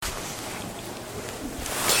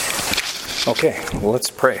Okay, well, let's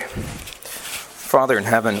pray. Father in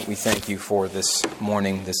heaven, we thank you for this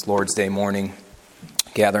morning, this Lord's Day morning,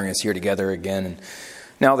 gathering us here together again. And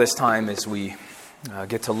now this time as we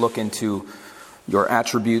get to look into your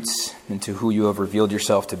attributes, into who you have revealed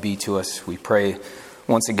yourself to be to us, we pray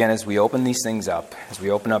once again as we open these things up, as we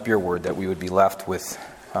open up your word, that we would be left with,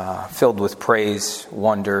 filled with praise,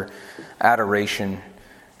 wonder, adoration,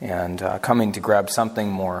 and coming to grab something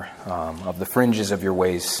more of the fringes of your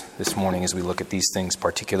ways this morning as we look at these things,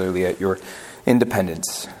 particularly at your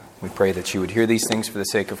independence. We pray that you would hear these things for the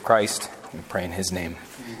sake of Christ. We pray in his name.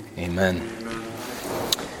 Amen.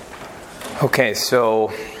 Okay, so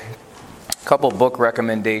a couple book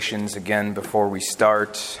recommendations again before we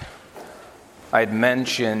start. I had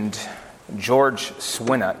mentioned George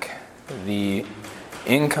Swinnock, The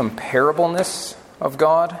Incomparableness of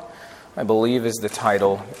God, I believe is the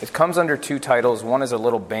title. It comes under two titles. One is a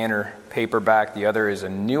little banner paperback. The other is a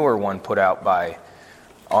newer one put out by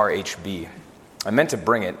RHB. I meant to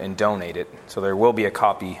bring it and donate it, so there will be a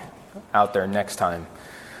copy out there next time.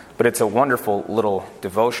 But it's a wonderful little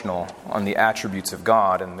devotional on the attributes of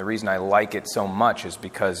God, and the reason I like it so much is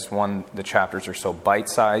because, one, the chapters are so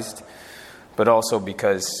bite-sized, but also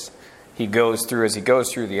because as he goes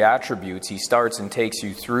through the attributes, he starts and takes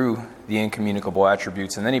you through the incommunicable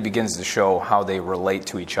attributes, and then he begins to show how they relate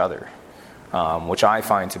to each other, which I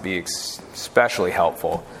find to be especially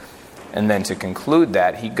helpful. And then to conclude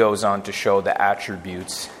that, he goes on to show the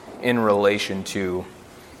attributes in relation to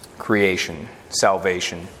creation,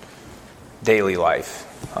 salvation, daily life.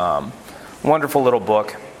 Wonderful little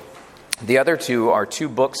book. The other two are two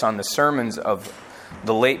books on the sermons of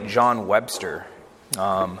the late John Webster.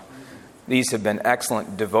 These have been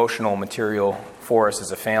excellent devotional material for us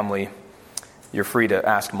as a family. You're free to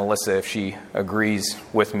ask Melissa if she agrees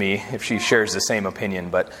with me, if she shares the same opinion,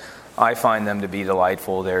 but I find them to be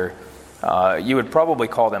delightful. You would probably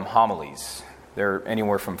call them homilies. They're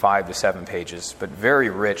anywhere from 5 to 7 pages, but very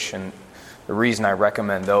rich, and the reason I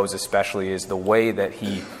recommend those especially is the way that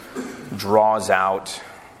he draws out,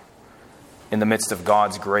 in the midst of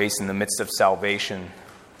God's grace, in the midst of salvation,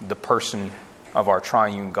 the person of our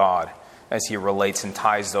triune God, as he relates and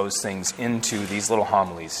ties those things into these little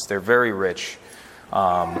homilies. They're very rich.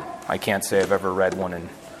 I can't say I've ever read one and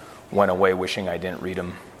went away wishing I didn't read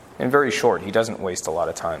them. And very short. He doesn't waste a lot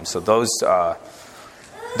of time. So those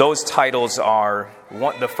titles are,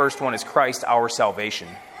 the first one is Christ, Our Salvation.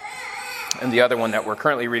 And the other one that we're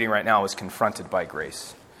currently reading right now is Confronted by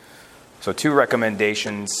Grace. So 2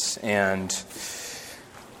 recommendations, and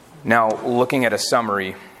now looking at a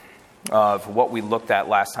summary of what we looked at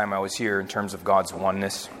last time I was here in terms of God's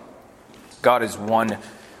oneness. God is one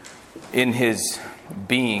in his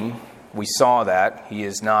being. We saw that. He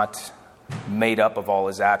is not made up of all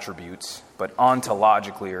his attributes, but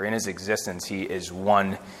ontologically, or in his existence, he is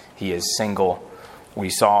one. He is single. We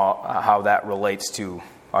saw how that relates to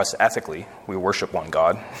us ethically. We worship one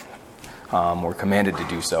God. We're commanded to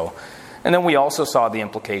do so. And then we also saw the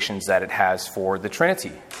implications that it has for the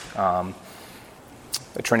Trinity.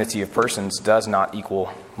 The Trinity of persons does not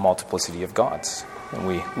equal multiplicity of gods. And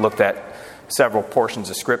we looked at several portions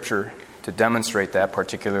of Scripture to demonstrate that,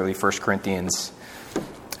 particularly 1 Corinthians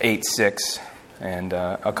 8:6, and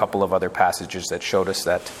a couple of other passages that showed us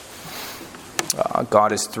that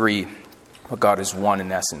God is three, but God is one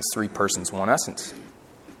in essence. 3 persons, one essence.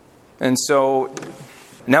 And so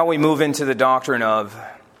now we move into the doctrine of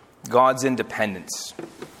God's independence.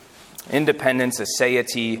 Independence,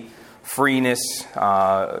 aseity, freeness.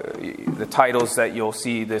 The titles that you'll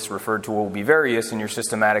see this referred to will be various in your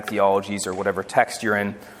systematic theologies or whatever text you're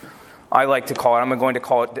in. I'm going to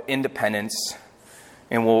call it independence,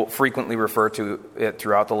 and we'll frequently refer to it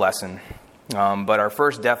throughout the lesson. But our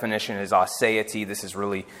first definition is aseity. This is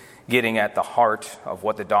really getting at the heart of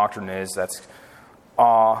what the doctrine is. That's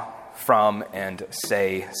awe from and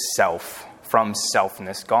say self. From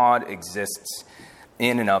selfness. God exists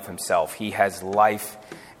in and of himself. He has life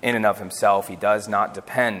in and of himself. He does not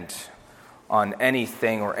depend on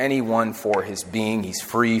anything or anyone for his being. He's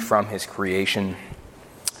free from his creation.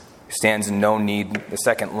 He stands in no need. The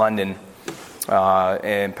Second London,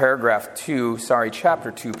 in chapter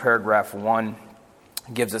 2, paragraph 1,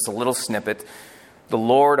 gives us a little snippet. The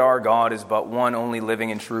Lord our God is but one only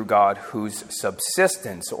living and true God, whose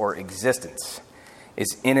subsistence or existence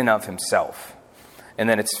is in and of himself. And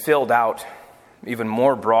then it's filled out even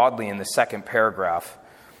more broadly in the second paragraph,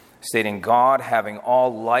 stating God, having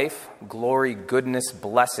all life, glory, goodness,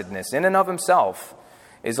 blessedness in and of himself,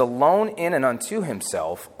 is alone in and unto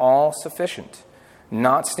himself all sufficient,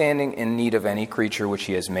 not standing in need of any creature which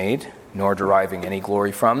he has made, nor deriving any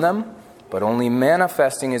glory from them, but only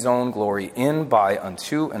manifesting his own glory in, by,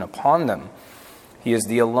 unto, and upon them. He is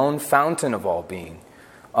the alone fountain of all being,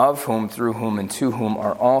 of whom, through whom, and to whom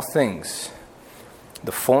are all things,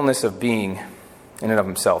 the fullness of being in and of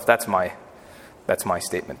himself. That's my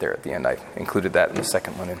statement there at the end. I included that in the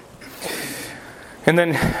second one. And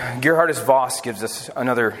then Gerhardus Voss gives us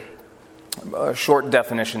another short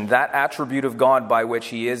definition: that attribute of God by which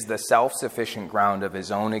he is the self-sufficient ground of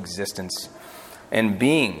his own existence and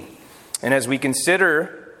being. And as we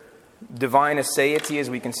consider divine aseity, as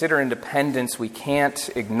we consider independence, we can't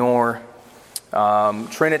ignore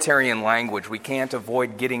Trinitarian language. We can't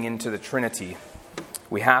avoid getting into the Trinity.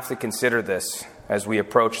 We have to consider this as we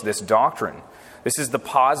approach this doctrine. This is the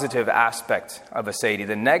positive aspect of aseity.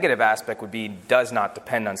 The negative aspect would be does not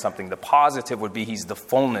depend on something. The positive would be he's the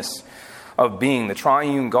fullness of being. The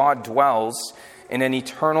triune God dwells in an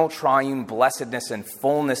eternal triune blessedness and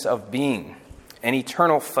fullness of being. An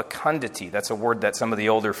eternal fecundity. That's a word that some of the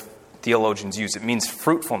older theologians use. It means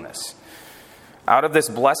fruitfulness. Out of this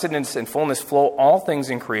blessedness and fullness flow all things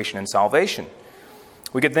in creation and salvation.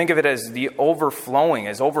 We could think of it as overflowing,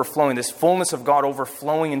 this fullness of God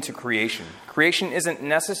overflowing into creation. Creation isn't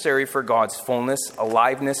necessary for God's fullness,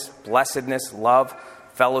 aliveness, blessedness, love,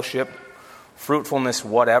 fellowship, fruitfulness,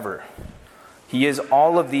 whatever. He is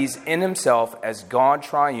all of these in himself as God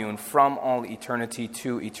triune from all eternity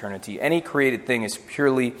to eternity. Any created thing is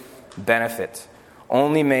purely benefit,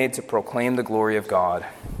 only made to proclaim the glory of God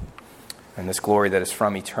and this glory that is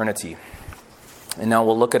from eternity. And now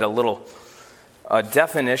we'll look at a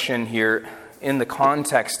definition here in the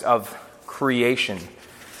context of creation.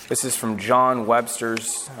 This is from John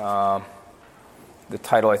Webster's, the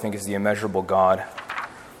title I think is The Immeasurable God.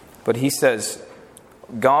 But he says,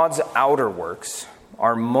 God's outer works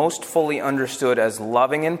are most fully understood as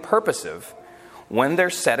loving and purposive when they're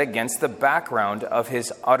set against the background of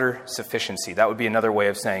his utter sufficiency. That would be another way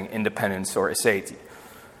of saying independence or aseity.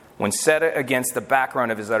 When set against the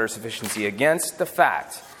background of his utter sufficiency, against the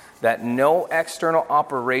fact that no external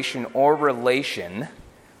operation or relation,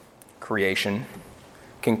 creation,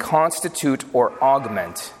 can constitute or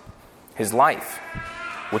augment his life,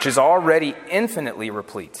 which is already infinitely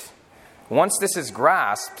replete. Once this is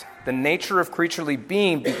grasped, the nature of creaturely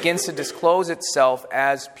being begins to disclose itself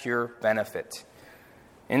as pure benefit,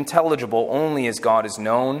 intelligible only as God is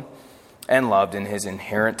known and loved in his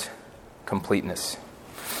inherent completeness.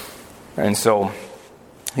 And so,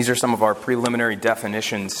 these are some of our preliminary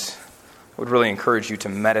definitions. I would really encourage you to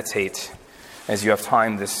meditate as you have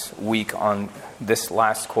time this week on this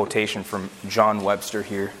last quotation from John Webster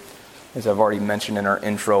here. As I've already mentioned in our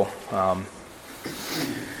intro,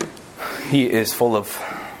 he is full of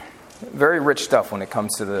very rich stuff when it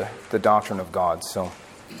comes to the doctrine of God. So,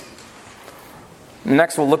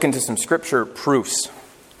 next we'll look into some scripture proofs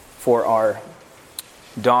for our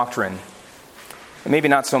doctrine. Maybe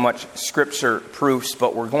not so much scripture proofs,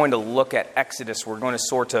 but we're going to look at Exodus. We're going to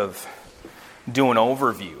sort of do an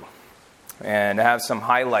overview and have some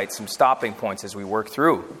highlights, some stopping points as we work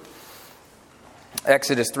through.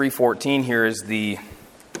 Exodus 3:14 here is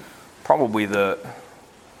probably the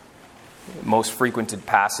most frequented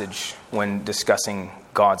passage when discussing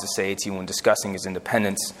God's aseity, when discussing his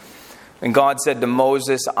independence. And God said to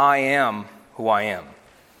Moses, I am who I am.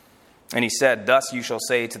 And he said, thus you shall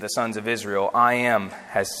say to the sons of Israel, I am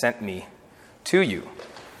has sent me to you.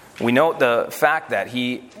 We note the fact that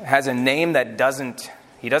he has a name that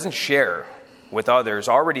he doesn't share with others,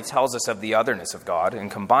 already tells us of the otherness of God.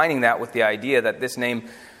 And combining that with the idea that this name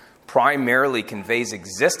primarily conveys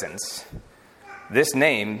existence, this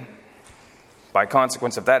name, by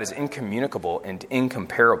consequence of that, is incommunicable and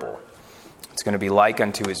incomparable. It's going to be like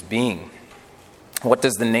unto his being. What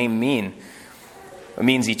does the name mean? It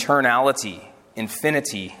means eternality,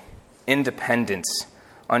 infinity, independence,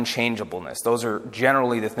 unchangeableness. Those are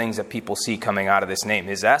generally the things that people see coming out of this name.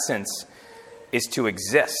 His essence is to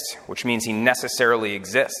exist, which means he necessarily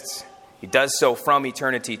exists. He does so from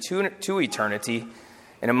eternity to eternity,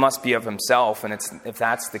 and it must be of himself. And if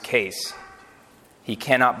that's the case, he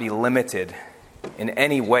cannot be limited in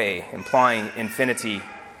any way, implying infinity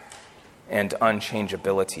and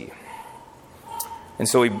unchangeability. And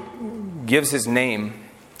so he gives his name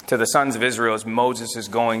to the sons of Israel as Moses is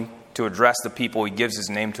going to address the people. He gives his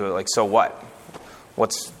name to it, like, so what?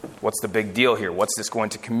 What's the big deal here? What's this going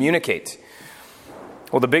to communicate?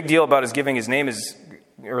 Well, the big deal about his giving his name is,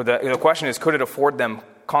 or the question is, could it afford them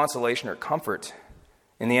consolation or comfort?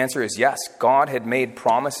 And the answer is yes. God had made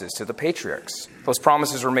promises to the patriarchs. Those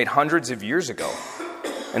promises were made hundreds of years ago.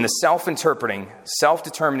 And the self-interpreting,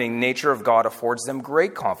 self-determining nature of God affords them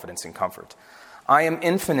great confidence and comfort. I am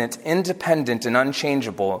infinite, independent, and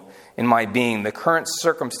unchangeable in my being. The current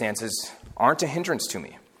circumstances aren't a hindrance to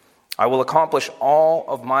me. I will accomplish all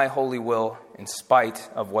of my holy will in spite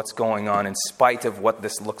of what's going on, in spite of what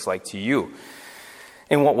this looks like to you.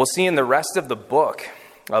 And what we'll see in the rest of the book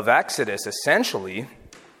of Exodus, essentially,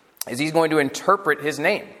 is he's going to interpret his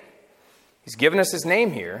name. He's given us his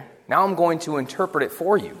name here. Now I'm going to interpret it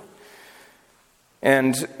for you.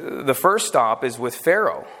 And the first stop is with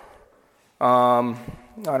Pharaoh. I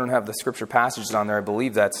don't have the scripture passages on there. I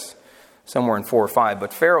believe that's somewhere in 4 or 5.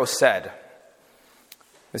 But Pharaoh said,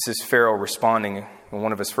 this is Pharaoh responding in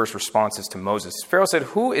one of his first responses to Moses. Pharaoh said,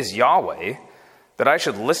 "Who is Yahweh that I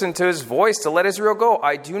should listen to his voice to let Israel go?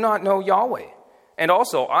 I do not know Yahweh. And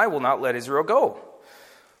also, I will not let Israel go."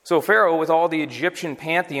 So Pharaoh, with all the Egyptian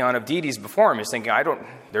pantheon of deities before him, is thinking,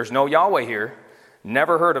 there's no Yahweh here.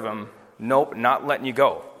 Never heard of him. Nope, not letting you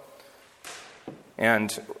go. And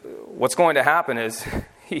what's going to happen is,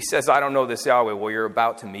 he says, "I don't know this Yahweh." Well, you're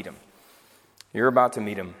about to meet him. You're about to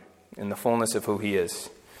meet him in the fullness of who he is.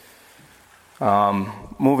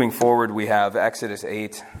 Moving forward, we have Exodus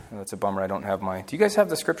 8. That's a bummer, I don't have mine. Do you guys have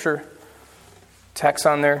the scripture text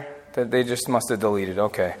on there? That they just must have deleted.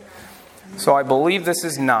 Okay. So I believe this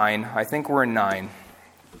is 9. I think we're in 9.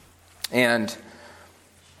 And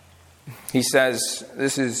he says,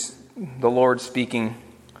 this is the Lord speaking,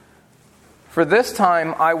 "For this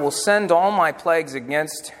time I will send all my plagues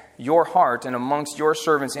against your heart and amongst your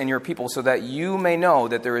servants and your people, so that you may know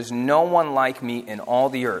that there is no one like me in all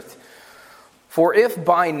the earth. For if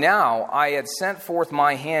by now I had sent forth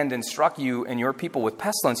my hand and struck you and your people with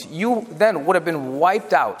pestilence, you then would have been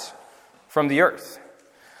wiped out from the earth.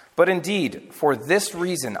 But indeed, for this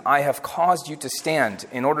reason I have caused you to stand,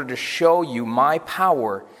 in order to show you my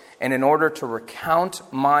power and in order to recount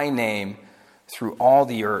my name through all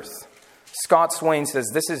the earth." Scott Swain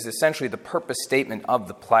says this is essentially the purpose statement of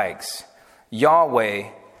the plagues. Yahweh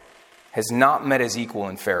has not met his equal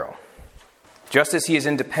in Pharaoh. Just as he is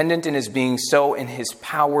independent in his being, so in his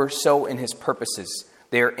power, so in his purposes.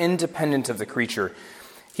 They are independent of the creature.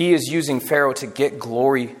 He is using Pharaoh to get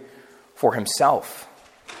glory for himself.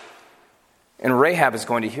 And Rahab is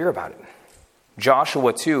going to hear about it.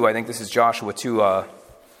 Joshua 2, I think this is Joshua 2,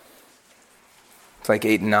 it's like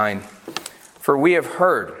 8 and 9. "For we have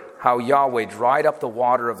heard how Yahweh dried up the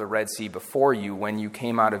water of the Red Sea before you when you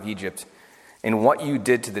came out of Egypt, and what you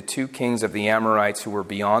did to the 2 kings of the Amorites who were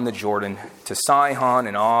beyond the Jordan, to Sihon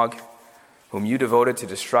and Og, whom you devoted to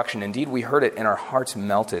destruction. Indeed, we heard it, and our hearts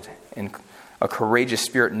melted, and a courageous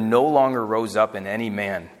spirit no longer rose up in any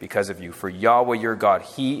man because of you. For Yahweh your God,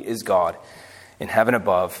 he is God in heaven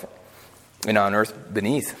above and on earth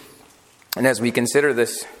beneath." And as we consider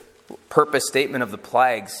this purpose statement of the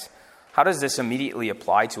plagues, how does this immediately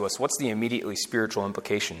apply to us? What's the immediately spiritual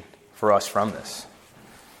implication for us from this?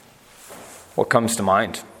 What comes to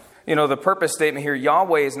mind? The purpose statement here,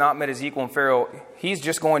 Yahweh has not met his equal in Pharaoh. He's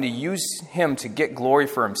just going to use him to get glory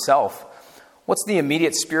for himself. What's the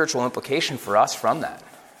immediate spiritual implication for us from that?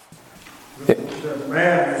 The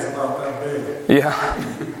man is about that big. Yeah.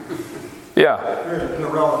 Yeah. In the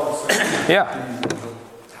relative sense. Yeah.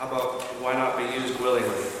 How about why not be used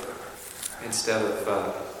willingly instead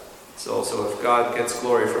of... So if God gets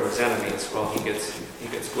glory from his enemies, well, he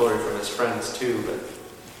gets glory from his friends too, but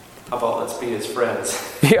how about let's be his friends?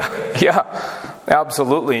 Yeah,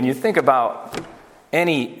 absolutely. And you think about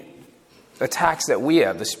any attacks that we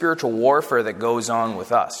have, the spiritual warfare that goes on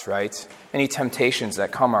with us, right? Any temptations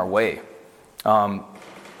that come our way.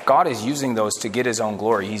 God is using those to get his own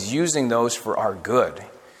glory. He's using those for our good.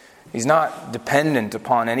 He's not dependent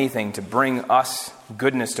upon anything to bring us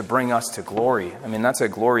goodness, to bring us to glory. I mean, that's a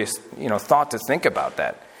glorious, thought to think about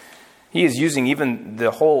that. He is using even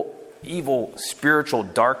the whole evil spiritual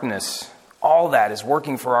darkness. All that is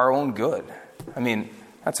working for our own good. I mean,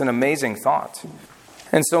 that's an amazing thought.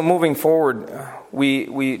 And so moving forward,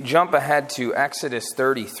 we jump ahead to Exodus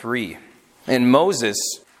 33. And Moses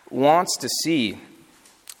wants to see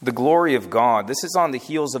the glory of God. This is on the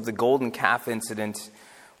heels of the golden calf incident.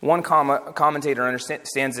 One commentator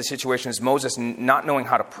understands the situation as Moses not knowing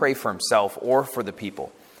how to pray for himself or for the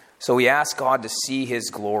people. So he asks God to see his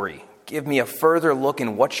glory. Give me a further look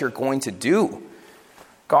in what you're going to do.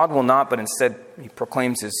 God will not, but instead he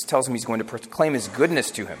tells him he's going to proclaim his goodness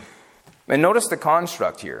to him. And notice the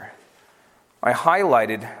construct here. I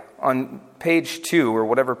highlighted on page 2, or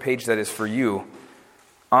whatever page that is for you,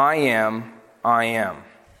 I am.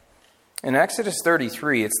 In Exodus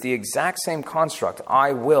 33, it's the exact same construct.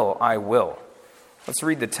 I will. Let's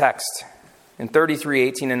read the text. In 33,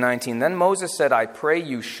 18 and 19, "Then Moses said, I pray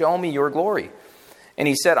you show me your glory. And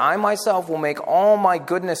he said, I myself will make all my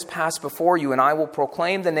goodness pass before you, and I will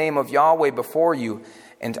proclaim the name of Yahweh before you,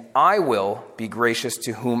 and I will be gracious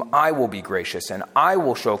to whom I will be gracious, and I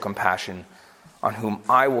will show compassion on whom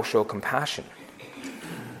I will show compassion.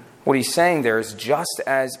 What he's saying there is, just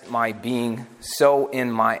as my being, so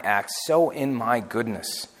in my acts, so in my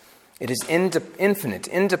goodness. It is infinite,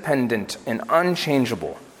 independent, and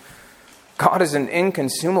unchangeable. God is an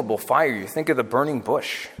inconsumable fire. You think of the burning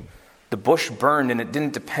bush. The bush burned, and it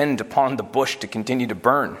didn't depend upon the bush to continue to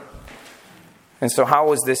burn. And so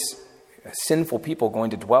how is this sinful people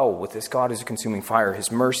going to dwell with this God as a consuming fire?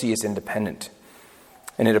 His mercy is independent.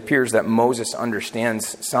 And it appears that Moses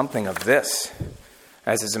understands something of this,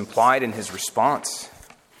 as is implied in his response.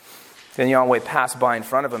 Then Yahweh passed by in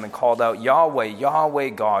front of him and called out, Yahweh, Yahweh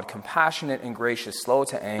God, compassionate and gracious, slow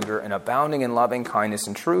to anger, and abounding in loving kindness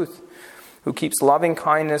and truth, who keeps loving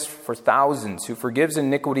kindness for thousands, who forgives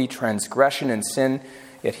iniquity, transgression, and sin,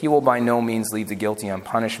 yet he will by no means leave the guilty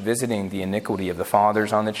unpunished, visiting the iniquity of the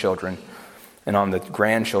fathers on the children and on the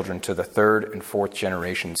grandchildren to the third and fourth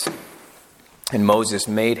generations. And Moses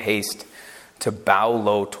made haste to bow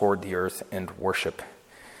low toward the earth and worship.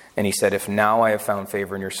 And he said, if now I have found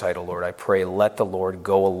favor in your sight, O Lord, I pray, let the Lord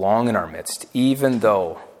go along in our midst, even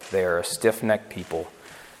though they are a stiff-necked people,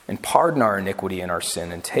 and pardon our iniquity and our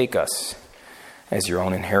sin, and take us as your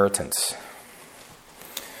own inheritance.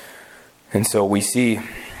 And so we see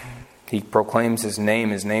he proclaims his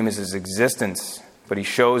name is his existence, but he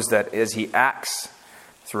shows that as he acts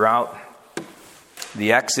throughout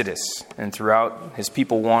the Exodus and throughout his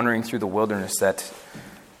people wandering through the wilderness, that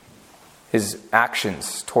his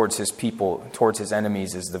actions towards his people, towards his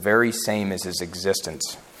enemies, is the very same as his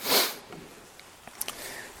existence.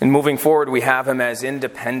 And moving forward, we have him as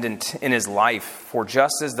independent in his life. For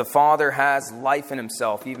just as the Father has life in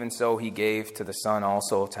himself, even so he gave to the Son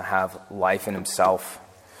also to have life in himself.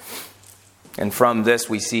 And from this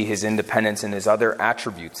we see his independence in his other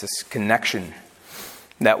attributes, this connection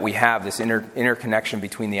that we have, this interconnection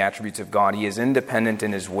between the attributes of God. He is independent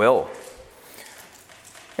in his will.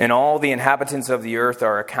 And all the inhabitants of the earth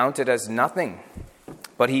are accounted as nothing.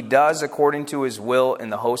 But he does according to his will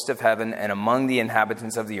in the host of heaven and among the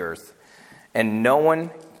inhabitants of the earth. And no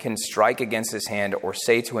one can strike against his hand or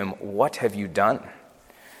say to him, what have you done?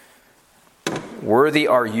 Worthy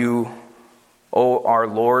are you, O our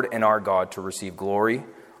Lord and our God, to receive glory,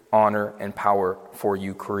 honor, and power, for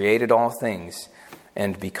you created all things,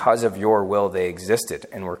 and because of your will they existed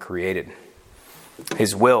and were created.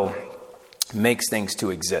 His will makes things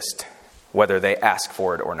to exist, whether they ask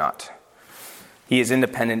for it or not. He is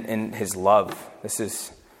independent in his love. This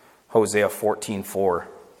is Hosea 14:4.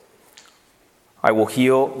 I will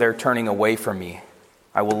heal their turning away from me.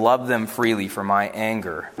 I will love them freely, for my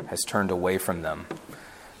anger has turned away from them.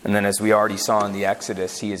 And then, as we already saw in the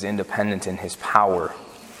Exodus, he is independent in his power.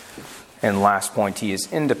 And last point, he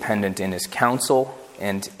is independent in his counsel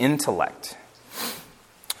and intellect.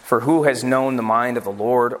 For who has known the mind of the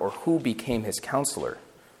Lord, or who became his counselor?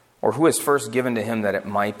 Or who has first given to him that it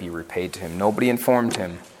might be repaid to him? Nobody informed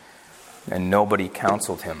him, and nobody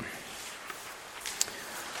counseled him.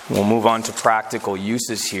 We'll move on to practical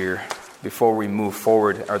uses here. Before we move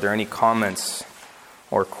forward, are there any comments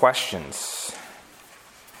or questions?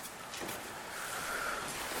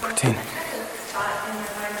 Martine. I had a thought in my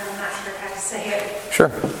mind, I'm not sure how to say it. Sure.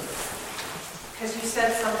 Because you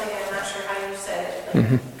said something, I'm not sure how you said it.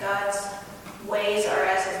 Like God's ways are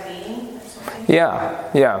as his being or something?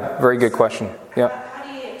 Yeah. Very good question. Yeah. How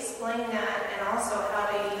do you explain that? And also, how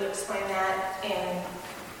do you explain that in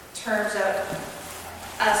terms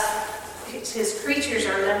of us? His creatures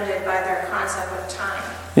are limited by their concept of time.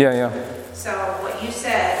 Yeah. So what you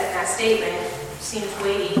said in that statement seems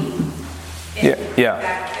weighty. Yeah. The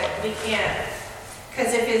fact that we can't,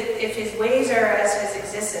 because if his ways are as his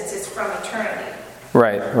existence, it's from eternity.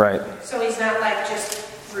 Right. So he's not like just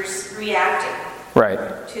reacting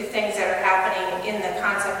to things that are happening in the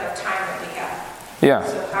concept of time that we have. Yeah.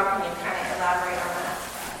 So how can you kind of elaborate on that?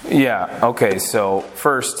 Yeah, okay, so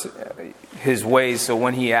first, his ways, so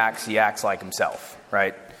when he acts like himself,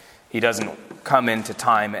 right? He doesn't come into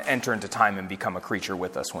time, enter into time and become a creature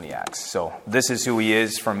with us when he acts. So this is who he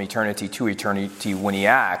is from eternity to eternity. When he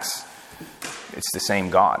acts, it's the same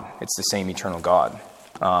God. It's the same eternal God,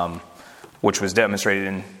 which was demonstrated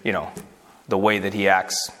in, the way that he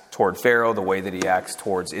acts toward Pharaoh, the way that he acts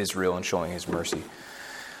towards Israel and showing his mercy.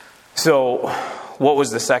 So what was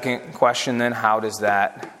the second question then? How does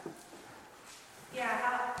that...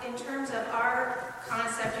 in terms of our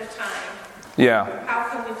concept of time, Yeah. how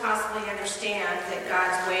can we possibly understand that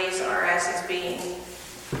God's ways are as his being?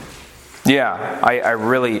 Yeah, I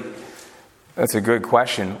really... That's a good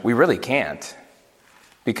question. We really can't,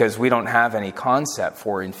 because we don't have any concept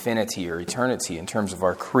for infinity or eternity in terms of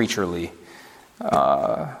our creaturely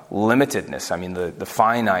limitedness. I mean, the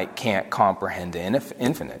finite can't comprehend the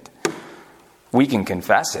infinite. We can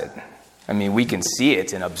confess it. I mean, we can see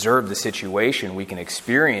it and observe the situation. We can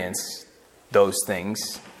experience those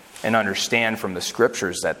things and understand from the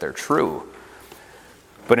scriptures that they're true.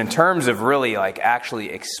 But in terms of really like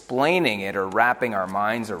actually explaining it or wrapping our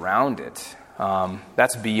minds around it,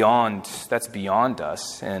 that's beyond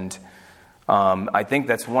us. And I think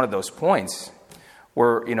that's one of those points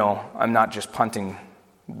where, I'm not just punting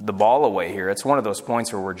the ball away here. It's one of those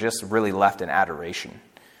points where we're just really left in adoration.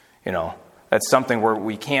 That's something where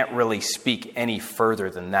we can't really speak any further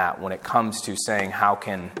than that when it comes to saying how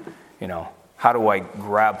do I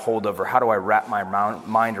grab hold of, or how do I wrap my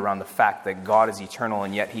mind around the fact that God is eternal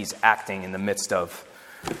and yet He's acting in the midst of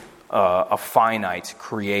a finite,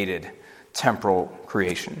 created, temporal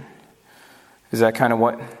creation. Is that kind of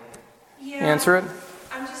what? Answer it?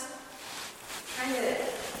 I'm just trying to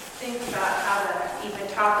think about how to even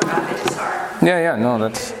talk about it. It's hard. No,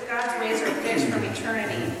 that's... If God's ways are fixed from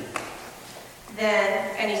eternity,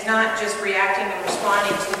 then, and He's not just reacting and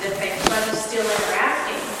responding to the thing, but He's still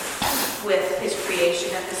interacting with His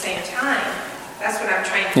creation at the same time. That's what I'm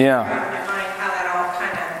trying to figure out in my mind, how that all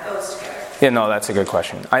kind of goes together. Yeah, no, that's a good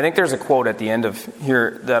question. I think there's a quote at the end of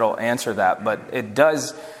here that'll answer that, but it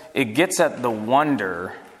gets at the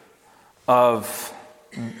wonder of,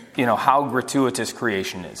 how gratuitous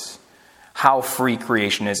creation is, how free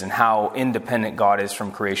creation is, and how independent God is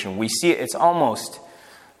from creation. We see it's almost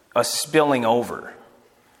a spilling over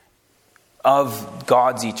of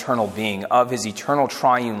God's eternal being, of His eternal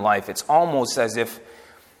triune life. It's almost as if,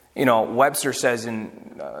 Webster says in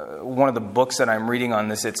one of the books that I'm reading on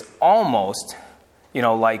this, it's almost,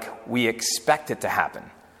 like we expect it to happen.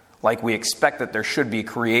 Like we expect that there should be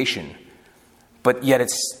creation, but yet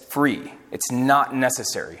it's free. It's not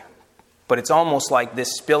necessary. But it's almost like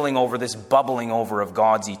this spilling over, this bubbling over of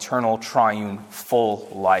God's eternal triune full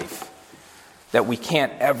life that we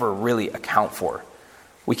can't ever really account for.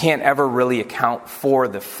 We can't ever really account for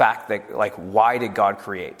the fact that, why did God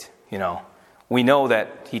create? We know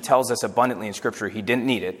that He tells us abundantly in Scripture He didn't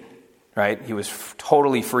need it, right? He was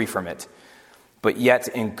totally free from it. But yet,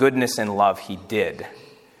 in goodness and love, He did.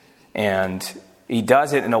 And He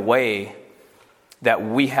does it in a way that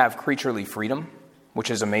we have creaturely freedom,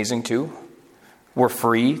 which is amazing too. We're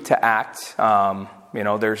free to act.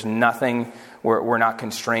 There's nothing, we're not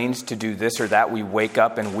constrained to do this or that. We wake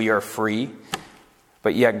up and we are free.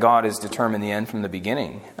 But yet God has determined the end from the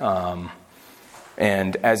beginning.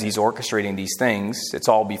 And as He's orchestrating these things, it's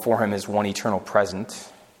all before Him as one eternal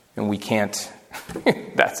present. And we can't,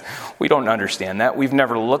 we don't understand that. We've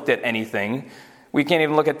never looked at anything. We can't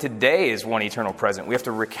even look at today as one eternal present. We have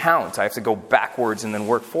to recount. I have to go backwards and then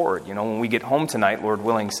work forward. When we get home tonight, Lord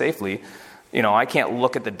willing, safely, I can't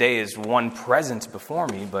look at the day as one present before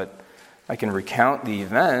me, but I can recount the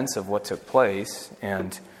events of what took place.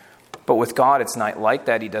 But with God, it's not like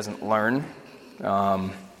that. He doesn't learn.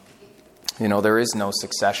 There is no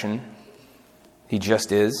succession. He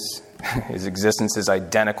just is. His existence is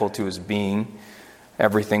identical to His being.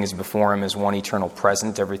 Everything is before Him as one eternal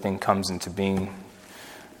present. Everything comes into being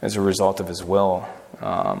as a result of His will.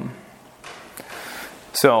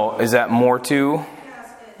 So, is that more to?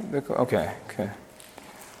 Okay.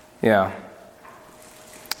 Yeah.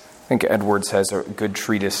 I think Edwards has a good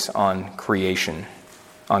treatise on creation,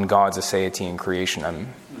 on God's aseity in creation.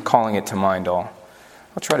 I'm calling it to mind. I'll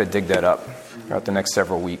try to dig that up throughout the next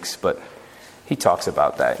several weeks, but he talks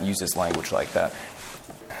about that, uses language like that.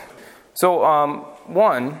 So,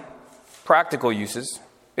 one, practical uses.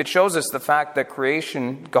 It shows us the fact that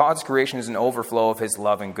God's creation is an overflow of His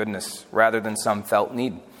love and goodness rather than some felt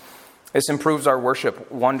need. This improves our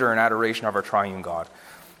worship, wonder, and adoration of our triune God.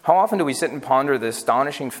 How often do we sit and ponder the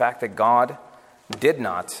astonishing fact that God did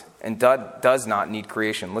not and does not need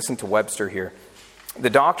creation? Listen to Webster here. The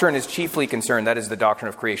doctrine is chiefly concerned, that is the doctrine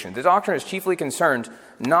of creation. The doctrine is chiefly concerned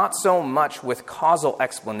not so much with causal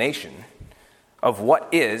explanation of what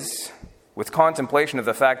is, with contemplation of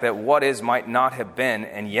the fact that what is might not have been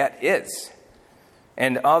and yet is,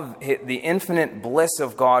 and of the infinite bliss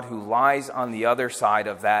of God who lies on the other side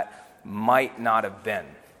of that might not have been.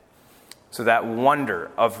 So that wonder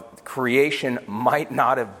of creation might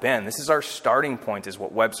not have been. This is our starting point, is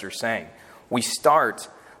what Webster's saying. We start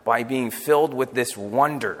by being filled with this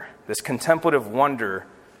wonder, this contemplative wonder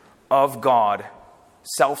of God,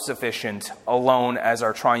 self-sufficient, alone as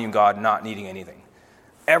our triune God, not needing anything.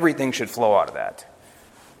 Everything should flow out of that.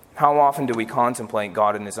 How often do we contemplate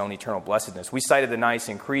God in his own eternal blessedness? We cited the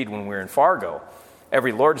Nicene Creed when we were in Fargo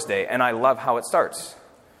every Lord's Day, and I love how it starts.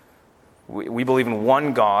 We believe in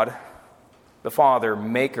one God, the Father,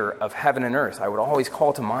 maker of heaven and earth. I would always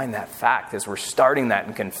call to mind that fact as we're starting that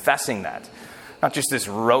and confessing that. Not just this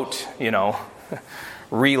rote,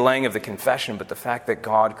 relaying of the confession, but the fact that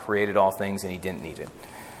God created all things and he didn't need it.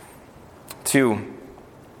 2,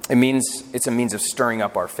 it's a means of stirring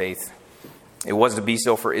up our faith. It was to be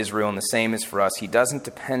so for Israel, and the same is for us. He doesn't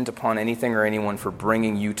depend upon anything or anyone for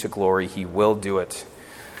bringing you to glory. He will do it.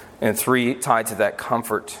 And 3, tied to that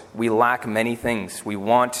comfort, we lack many things. We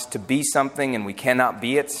want to be something and we cannot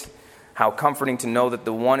be it. How comforting to know that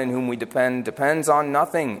the one in whom we depends on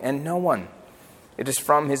nothing and no one. It is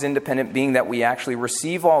from his independent being that we actually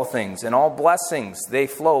receive all things, and all blessings, they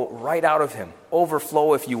flow right out of him.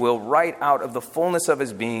 Overflow, if you will, right out of the fullness of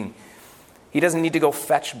his being. He doesn't need to go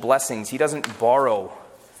fetch blessings. He doesn't borrow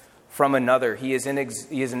from another. He is an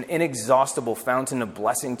inexhaustible fountain of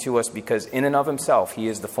blessing to us, because in and of himself, he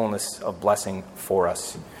is the fullness of blessing for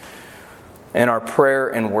us. In our prayer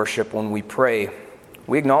and worship, when we pray,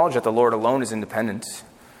 we acknowledge that the Lord alone is independent,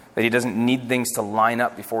 that he doesn't need things to line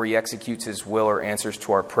up before he executes his will or answers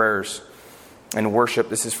to our prayers. And worship,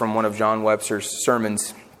 this is from one of John Webster's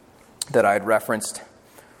sermons that I had referenced.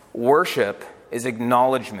 Worship is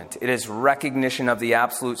acknowledgement. It is recognition of the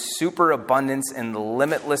absolute superabundance and the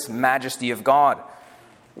limitless majesty of God.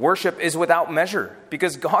 Worship is without measure,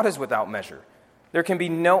 because God is without measure. There can be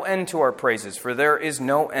no end to our praises, for there is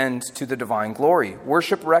no end to the divine glory.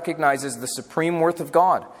 Worship recognizes the supreme worth of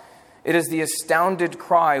God. It is the astounded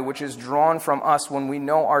cry which is drawn from us when we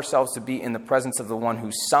know ourselves to be in the presence of the one who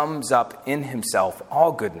sums up in himself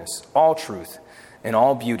all goodness, all truth, and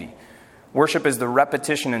all beauty. Worship is the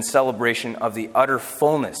repetition and celebration of the utter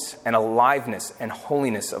fullness and aliveness and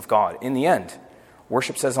holiness of God. In the end,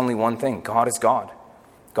 worship says only one thing: God is God.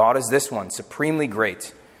 God is this one, supremely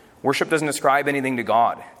great. Worship doesn't ascribe anything to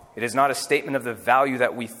God. It is not a statement of the value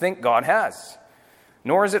that we think God has.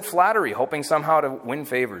 Nor is it flattery, hoping somehow to win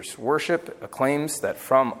favors. Worship acclaims that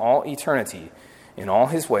from all eternity, in all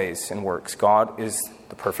his ways and works, God is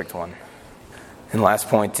the perfect one. And last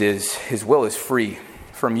point is, his will is free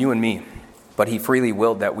from you and me, but he freely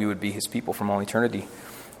willed that we would be his people from all eternity.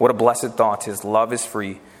 What a blessed thought. His love is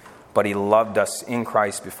free, but he loved us in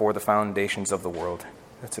Christ before the foundations of the world.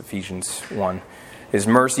 That's Ephesians 1. His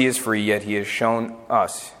mercy is free, yet he has shown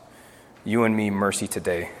us, you and me, mercy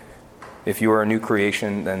today. If you are a new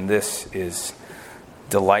creation, then this is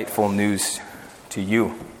delightful news to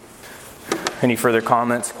you. Any further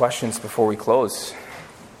comments, questions before we close?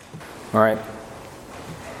 All right.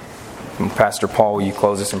 Pastor Paul, will you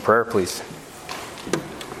close us in prayer, please?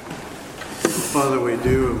 Father, we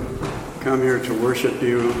do come here to worship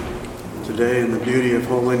you today in the beauty of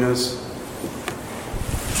holiness.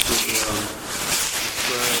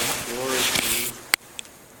 Glory to you.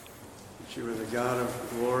 That you are the God of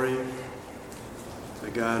glory,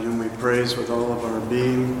 the God whom we praise with all of our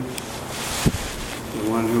being, the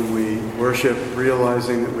one whom we worship,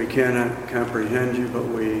 realizing that we cannot comprehend you, but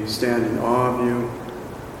we stand in awe of you.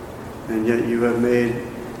 And yet you have made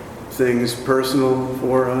things personal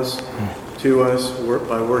for us, to us,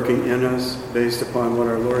 by working in us, based upon what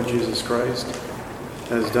our Lord Jesus Christ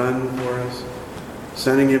has done for us,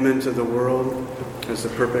 sending him into the world as the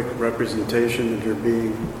perfect representation of your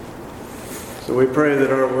being. So we pray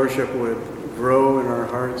that our worship would grow in our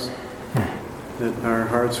hearts, that our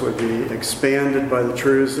hearts would be expanded by the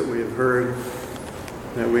truths that we have heard,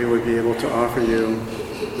 that we would be able to offer you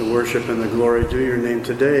the worship and the glory due your name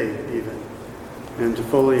today even, and to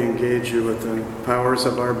fully engage you with the powers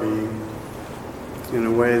of our being in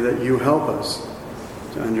a way that you help us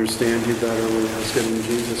to understand you better. We ask it in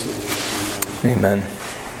Jesus' name. Amen.